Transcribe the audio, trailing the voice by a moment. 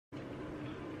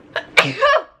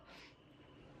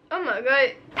Oh my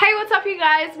god. Hey, what's up you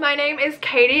guys? My name is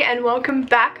Katie and welcome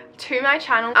back to my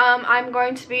channel. I'm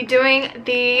going to be doing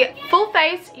the full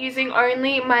face using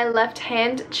only my left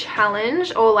hand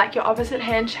challenge, or like your opposite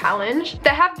hand challenge.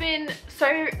 There have been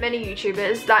so many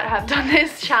YouTubers that have done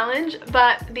this challenge,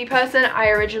 but the person I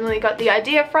originally got the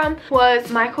idea from was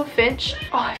Michael Finch.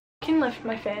 Oh, I can left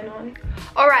my fan on.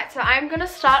 Alright, so I'm gonna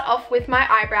start off with my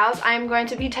eyebrows. I'm going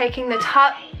to be taking the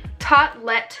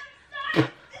Tartelette.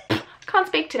 Can't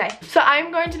speak today. So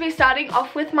I'm going to be starting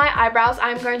off with my eyebrows.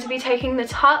 I'm going to be taking the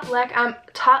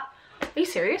are you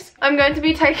serious? I'm going to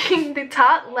be taking the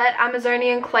Tartelette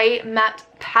Amazonian Clay Matte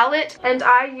Palette, and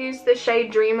I use the shade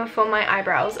Dreamer for my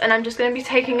eyebrows, and I'm just going to be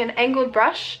taking an angled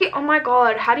brush. Oh my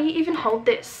god, how do you even hold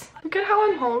this? Look at how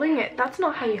I'm holding it. That's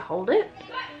not how you hold it.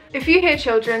 If you hear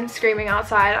children screaming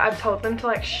outside, I've told them to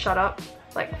like shut up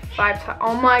like 5 times.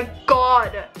 Oh my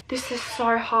god, this is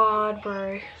so hard,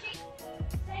 bro.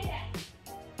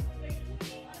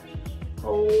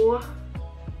 Oh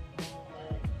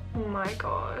my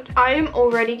god. I am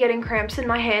already getting cramps in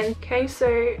my hand. Okay,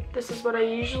 so this is what I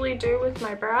usually do with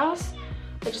my brows.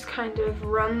 I just kind of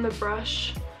run the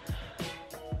brush.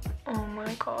 Oh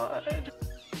my god.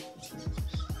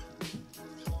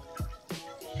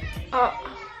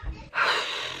 Oh.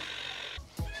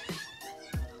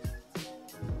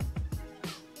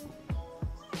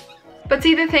 But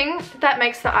see, the thing that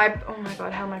makes the oh my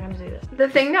god, how am I gonna do this? The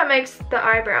thing that makes the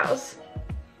eyebrows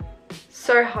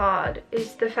so hard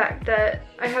is the fact that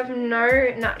I have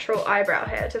no natural eyebrow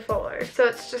hair to follow. So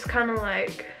it's just kind of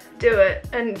like, do it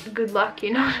and good luck,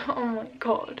 you know? Oh my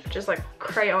god. Just like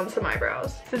crayon some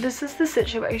eyebrows. So this is the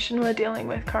situation we're dealing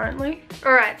with currently.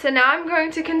 Alright, so now I'm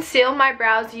going to conceal my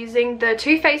brows using the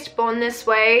Too Faced Born This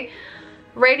Way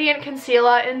Radiant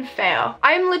Concealer in Fair.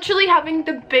 I'm literally having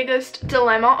the biggest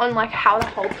dilemma on like how to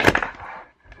hold it.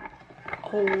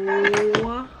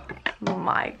 Oh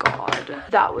my god,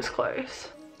 that was close.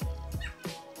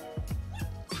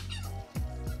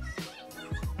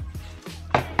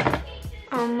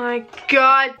 Oh my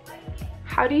god,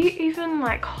 how do you even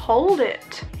like hold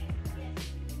it?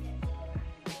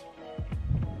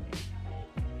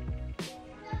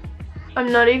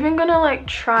 I'm not even gonna like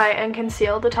try and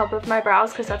conceal the top of my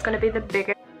brows because that's gonna be the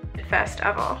biggest fest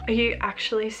ever. Are you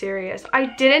actually serious? I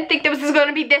didn't think this was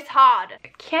gonna be this hard.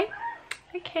 Okay.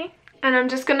 And I'm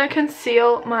just gonna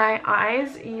conceal my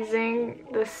eyes using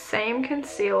the same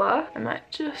concealer. I might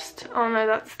just, oh no,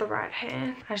 that's the right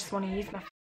hand. I just want to use my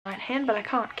right hand, but I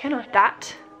can't, can I?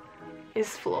 That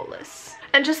is flawless.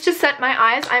 And just to set my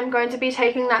eyes, I'm going to be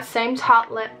taking that same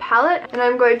Tartelette palette, and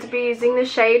I'm going to be using the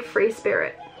shade Free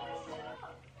Spirit.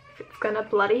 It's gonna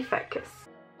bloody focus.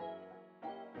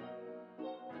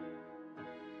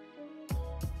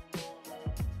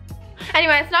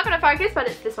 Anyway, it's not gonna focus, but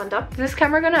it's this one done. Is this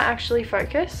camera gonna actually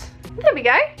focus? There we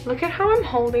go. Look at how I'm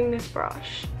holding this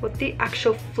brush with the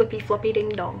actual flippy floppy ding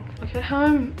dong. Look at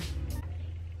how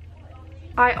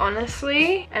I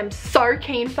honestly am so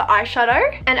keen for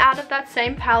eyeshadow. And out of that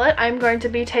same palette, I'm going to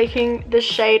be taking the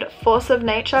shade Force of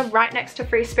Nature right next to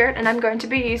Free Spirit, and I'm going to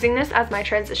be using this as my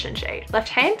transition shade. Left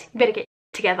hand, better get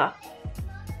together.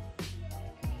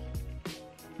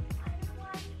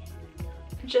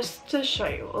 Just to show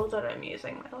you all that I'm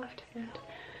using my left hand.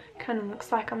 Kind of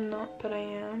looks like I'm not, but I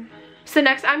am. So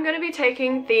next I'm going to be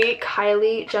taking the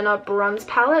Kylie Jenner Bronze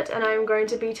Palette, and I'm going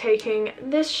to be taking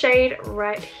this shade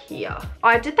right here. Oh,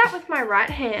 I did that with my right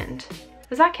hand.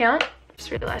 Does that count?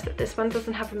 Just realized that this one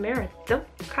doesn't have a mirror. So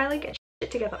Kylie, get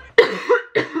shit together.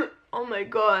 Oh my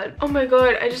god. Oh my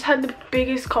god, I just had the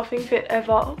biggest coughing fit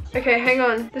ever. Okay, hang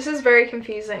on. This is very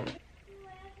confusing.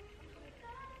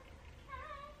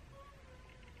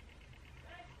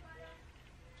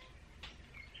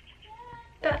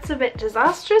 That's a bit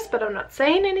disastrous, but I'm not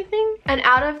saying anything. And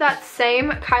out of that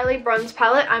same Kylie Bronze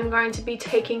palette, I'm going to be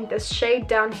taking this shade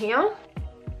down here.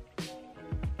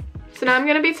 So now I'm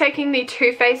going to be taking the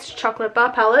Too Faced Chocolate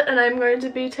Bar palette, and I'm going to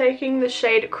be taking the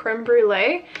shade Creme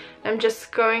Brulee. I'm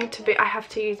just going to be, I have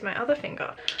to use my other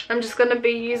finger. I'm just going to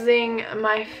be using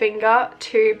my finger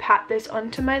to pat this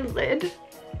onto my lid.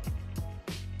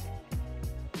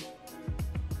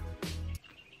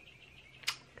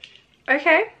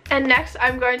 Okay, and next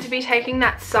I'm going to be taking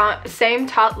that same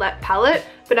Tartelette palette,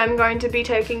 but I'm going to be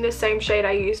taking the same shade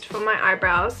I used for my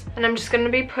eyebrows, and I'm just going to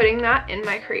be putting that in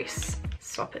my crease.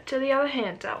 Swap it to the other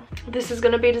hand now. This is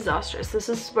going to be disastrous. This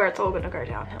is where it's all going to go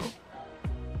downhill.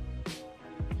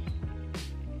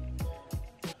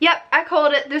 Yep, I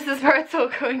called it. This is where it's all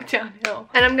going downhill.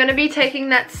 And I'm going to be taking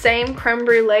that same Creme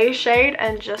Brulee shade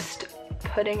and just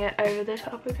putting it over the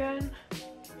top again.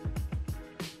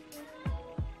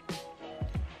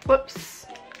 Whoops.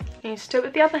 Need to do it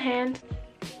with the other hand.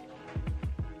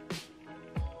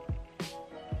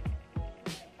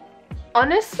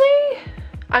 Honestly,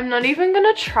 I'm not even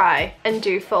gonna try and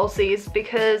do falsies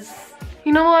because,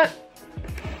 you know what?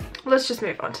 Let's just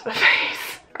move on to the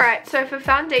face. Alright, so for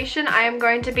foundation, I am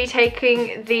going to be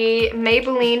taking the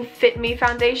Maybelline Fit Me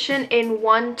foundation in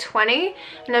 120,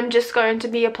 and I'm just going to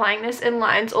be applying this in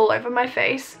lines all over my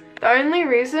face. The only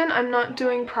reason I'm not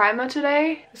doing primer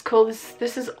today is because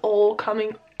this is all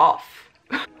coming off.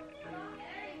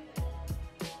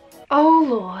 Oh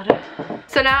Lord.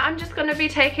 So now I'm just going to be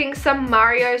taking some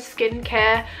Mario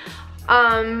Skincare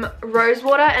rose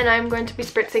water, and I'm going to be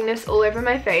spritzing this all over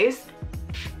my face.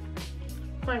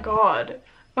 Oh my god.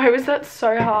 Why was that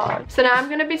so hard? So now I'm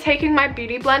going to be taking my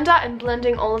beauty blender and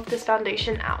blending all of this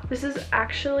foundation out. This is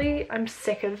actually, I'm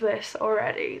sick of this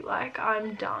already. Like,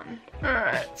 I'm done.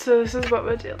 Alright, so this is what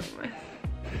we're dealing with.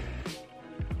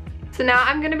 So now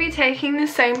I'm going to be taking the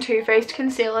same Too Faced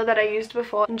concealer that I used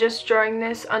before and just drawing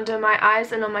this under my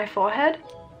eyes and on my forehead.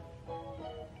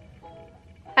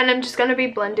 And I'm just going to be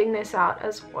blending this out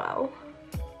as well.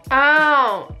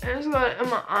 Ow, I just got it in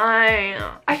my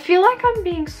eye. I feel like I'm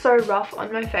being so rough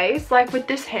on my face, like with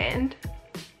this hand.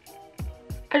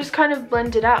 I just kind of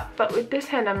blend it out, but with this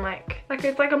hand I'm like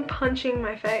it's like I'm punching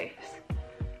my face.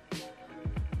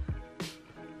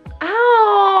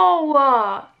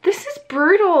 Ow, this is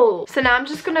brutal. So now I'm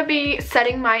just gonna be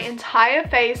setting my entire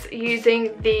face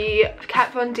using the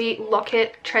Kat Von D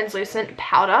Lock-It Translucent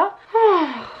Powder.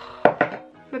 I'm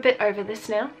a bit over this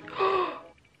now.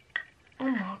 Oh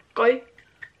my god.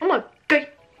 Oh my god.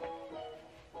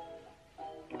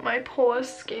 My poor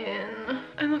skin.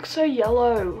 I look so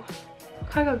yellow. I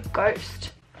look like a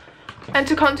ghost. And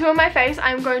to contour my face,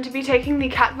 I'm going to be taking the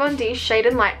Kat Von D Shade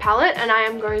and Light palette, and I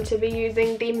am going to be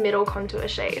using the middle contour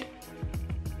shade.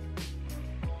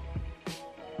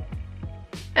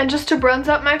 And just to bronze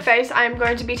up my face, I am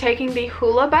going to be taking the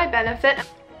Hoola by Benefit.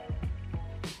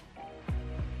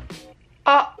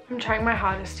 Oh, I'm trying my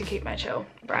hardest to keep my chill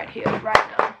right here, right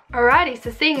now. Alrighty, so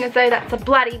seeing as though that's a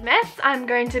bloody mess, I'm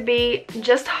going to be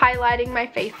just highlighting my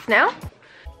face now.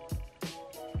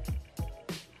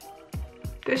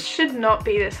 This should not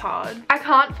be this hard. I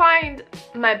can't find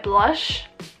my blush,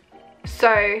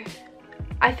 so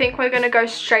I think we're gonna go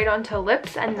straight onto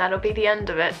lips and that'll be the end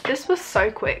of it. This was so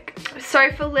quick.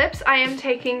 So for lips, I am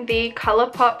taking the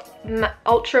ColourPop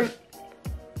Ultra...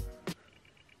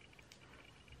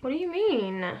 What do you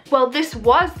mean? Well, this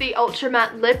was the Ultra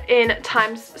Matte Lip in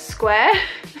Times Square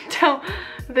until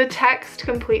the text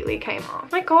completely came off. Oh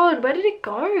my god, where did it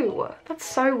go? That's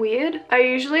so weird. I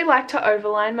usually like to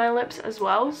overline my lips as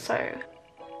well, so...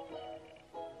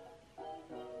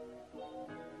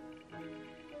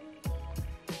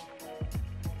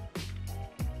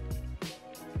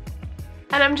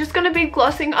 And I'm just going to be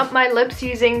glossing up my lips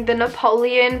using the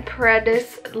Napoleon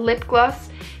Paradis Lip Gloss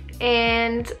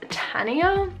and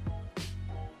Tania.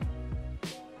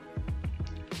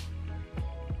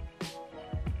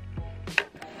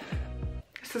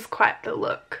 This is quite the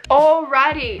look.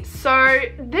 Alrighty, so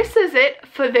this is it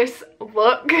for this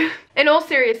look. In all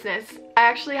seriousness, I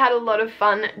actually had a lot of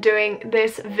fun doing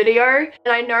this video, and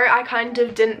I know I kind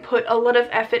of didn't put a lot of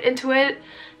effort into it,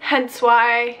 hence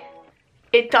why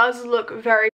it does look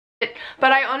very good.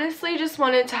 But I honestly just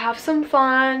wanted to have some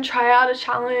fun, try out a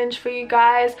challenge for you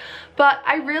guys. But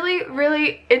I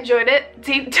really enjoyed it.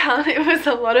 Deep down, it was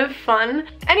a lot of fun.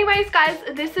 Anyways, guys,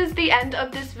 this is the end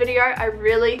of this video. I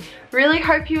really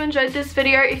hope you enjoyed this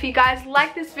video. If you guys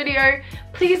like this video,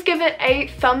 please give it a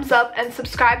thumbs up and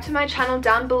subscribe to my channel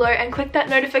down below and click that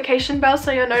notification bell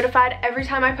so you're notified every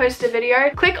time I post a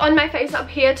video. Click on my face up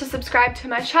here to subscribe to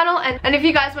my channel, and if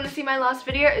you guys want to see my last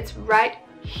video, it's right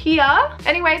here.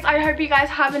 Anyways, I hope you guys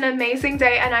have an amazing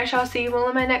day, and I shall see you all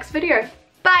in my next video.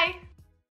 Bye!